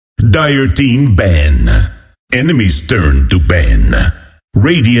Dire team ban. Enemy's turn to ban.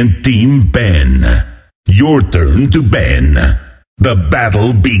 Radiant team ban. Your turn to ban. The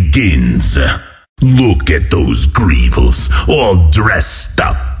battle begins. Look at those Greevils all dressed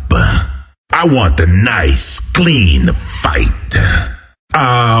up. I want a nice, clean fight.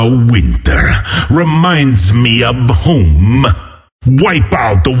 Winter reminds me of home. Wipe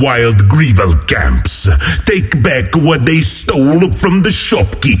out the wild Greevil camps. Take back what they stole from the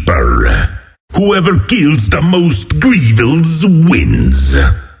shopkeeper. Whoever kills the most Greevils wins.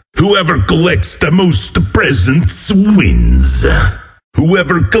 Whoever collects the most presents wins.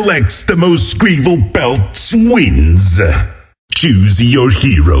 Whoever collects the most Greevil pelts wins. Choose your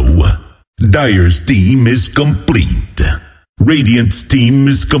hero. Dire's team is complete. Radiant's team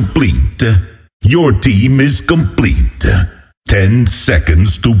is complete. Your team is complete. 10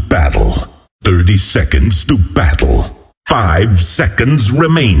 seconds to battle. 30 seconds to battle. 5 seconds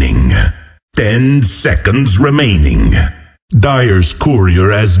remaining. 10 seconds remaining. Dire's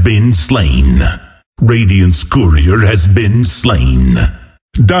courier has been slain. Radiant's courier has been slain.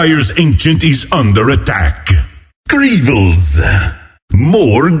 Dire's ancient is under attack. Greevils!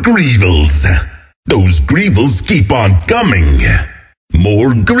 More Greevils! Those Greevils keep on coming.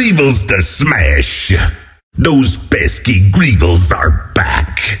 More Greevils to smash. Those pesky Greevils are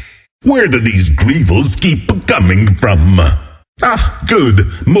back. Where do these Greevils keep coming from?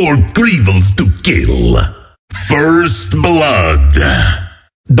 Good. More Greevils to kill. First blood.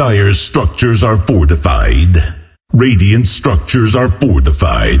 Dire structures are fortified. Radiant structures are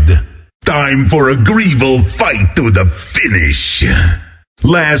fortified. Time for a Greevil fight to the finish.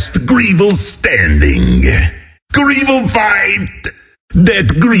 Last Greevil standing. Greevil fight. That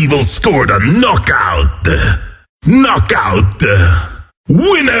Greevil scored a knockout. Knockout.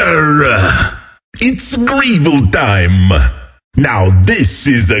 Winner. It's Greevil time. Now this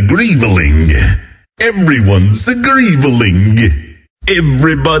is a Greeviling. Everyone's a Greeviling.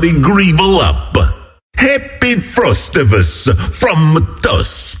 Everybody Greevil up. Happy Frostivus from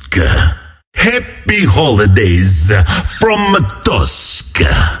Tusk. Happy holidays from Tusk.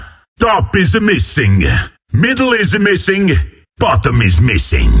 Top is missing. Middle is missing. Bottom is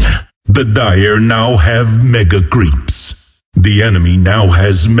missing. The Dire now have mega creeps. The enemy now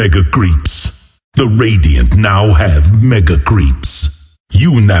has mega creeps. The Radiant now have mega creeps.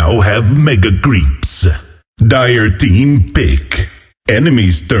 You now have mega creeps. Dire team pick.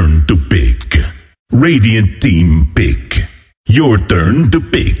 Enemy's turn to pick. Radiant team pick. Your turn to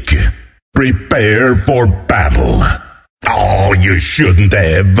pick. Prepare for battle. Oh, you shouldn't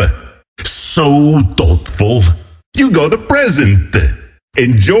have. So thoughtful. You got a present.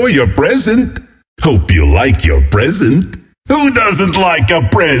 Enjoy your present. Hope you like your present. Who doesn't like a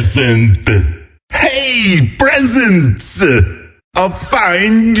present? Hey, presents! A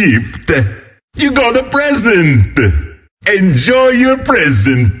fine gift. You got a present. Enjoy your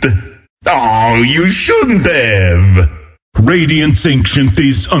present. Oh, you shouldn't have. Radiant's Ancient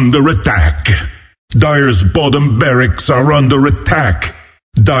is under attack. Dire's bottom barracks are under attack.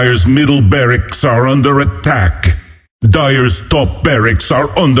 Dire's middle barracks are under attack. Dire's top barracks are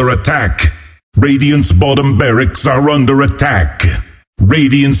under attack. Radiant's bottom barracks are under attack.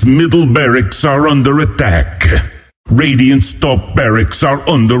 Radiant's middle barracks are under attack. Radiant's top barracks are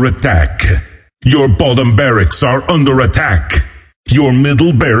under attack. Your bottom barracks are under attack. Your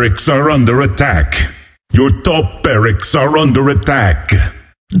middle barracks are under attack. Your top barracks are under attack.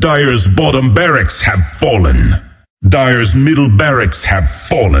 Dire's bottom barracks have fallen. Dire's middle barracks have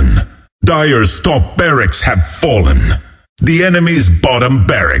fallen. Dire's top barracks have fallen. The enemy's bottom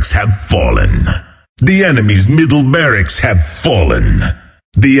barracks have fallen. The enemy's middle barracks have fallen.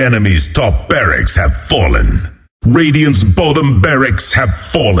 The enemy's top barracks have fallen. Radiant's bottom barracks have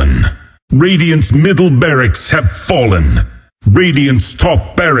fallen. Radiant's middle barracks have fallen. Radiant's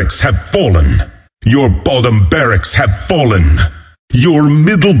top barracks have fallen. Your bottom barracks have fallen. Your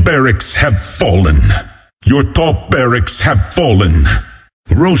middle barracks have fallen. Your top barracks have fallen.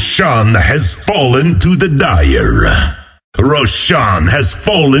 Roshan has fallen to the Dire. Roshan has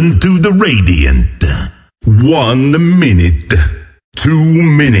fallen to the Radiant. 1 minute. 2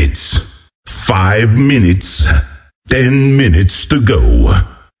 minutes. 5 minutes. 10 minutes to go.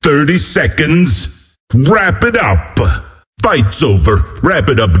 30 seconds. Wrap it up. Fight's over. Wrap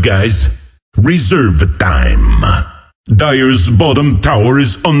it up, guys. Reserve time. Dire's bottom tower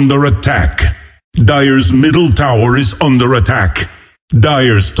is under attack. Dire's middle tower is under attack.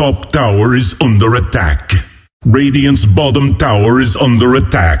 Dire's top tower is under attack. Radiant's bottom tower is under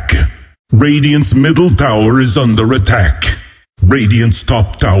attack. Radiant's middle tower is under attack. Radiant's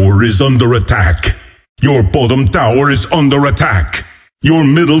top tower is under attack. Your bottom tower is under attack. Your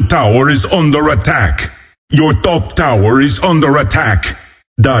middle tower is under attack. Your top tower is under attack.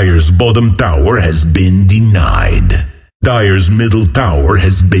 Dire's bottom tower has been denied. Dire's middle tower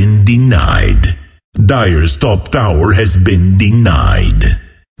has been denied. Dire's top tower has been denied.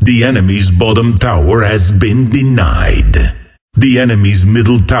 The enemy's bottom tower has been denied. The enemy's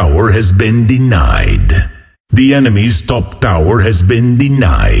middle tower has been denied. The enemy's top tower has been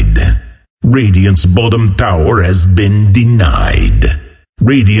denied. Radiant's bottom tower has been denied.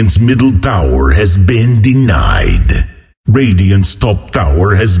 Radiant's middle tower has been denied. Radiant's top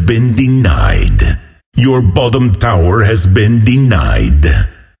tower has been denied. Your bottom tower has been denied.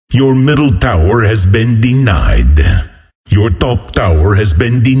 Your middle tower has been denied. Your top tower has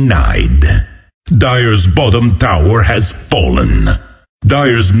been denied. Dire's bottom tower has fallen.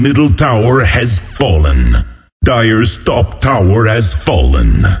 Dire's middle tower has fallen. Dire's top tower has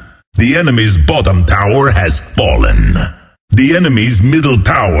fallen. The enemy's bottom tower has fallen. The enemy's middle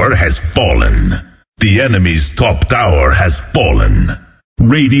tower has fallen. The enemy's top tower has fallen.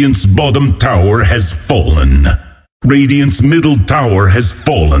 Radiant's bottom tower has fallen. Radiant's middle tower has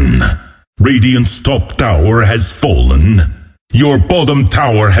fallen. Radiant's top tower has fallen. Your bottom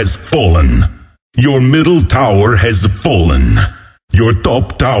tower has fallen. Your middle tower has fallen. Your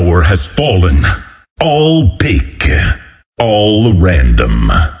top tower has fallen. All pick. All random.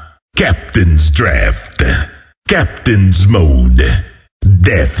 Captain's draft. Captain's mode.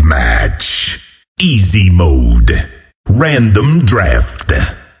 Deathmatch. Easy mode. Random draft.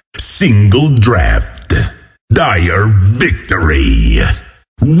 Single draft. Dire victory.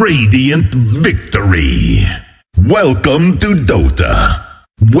 Radiant victory. Welcome to Dota.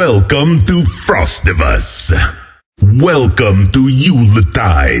 Welcome to Frostivus. Welcome to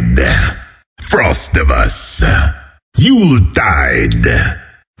Yuletide. Frostivus. Yuletide.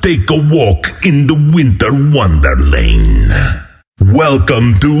 Take a walk in the winter wonderlane.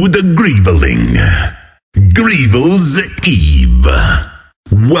 Welcome to the Grieveling. Grievel's Eve.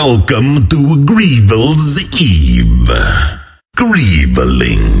 Welcome to Grievel's Eve.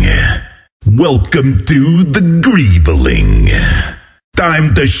 Grieveling. Welcome to the Grieveling.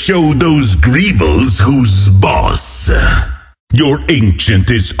 Time to show those Grievels who's boss. Your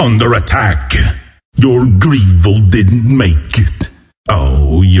ancient is under attack. Your Grievel didn't make it.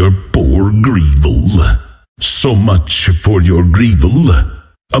 Oh, your poor Grievel. So much for your Grievel.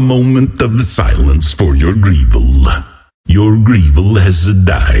 A moment of silence for your Grievel. Your Grievel has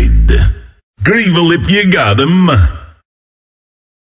died. Grievel if you got him.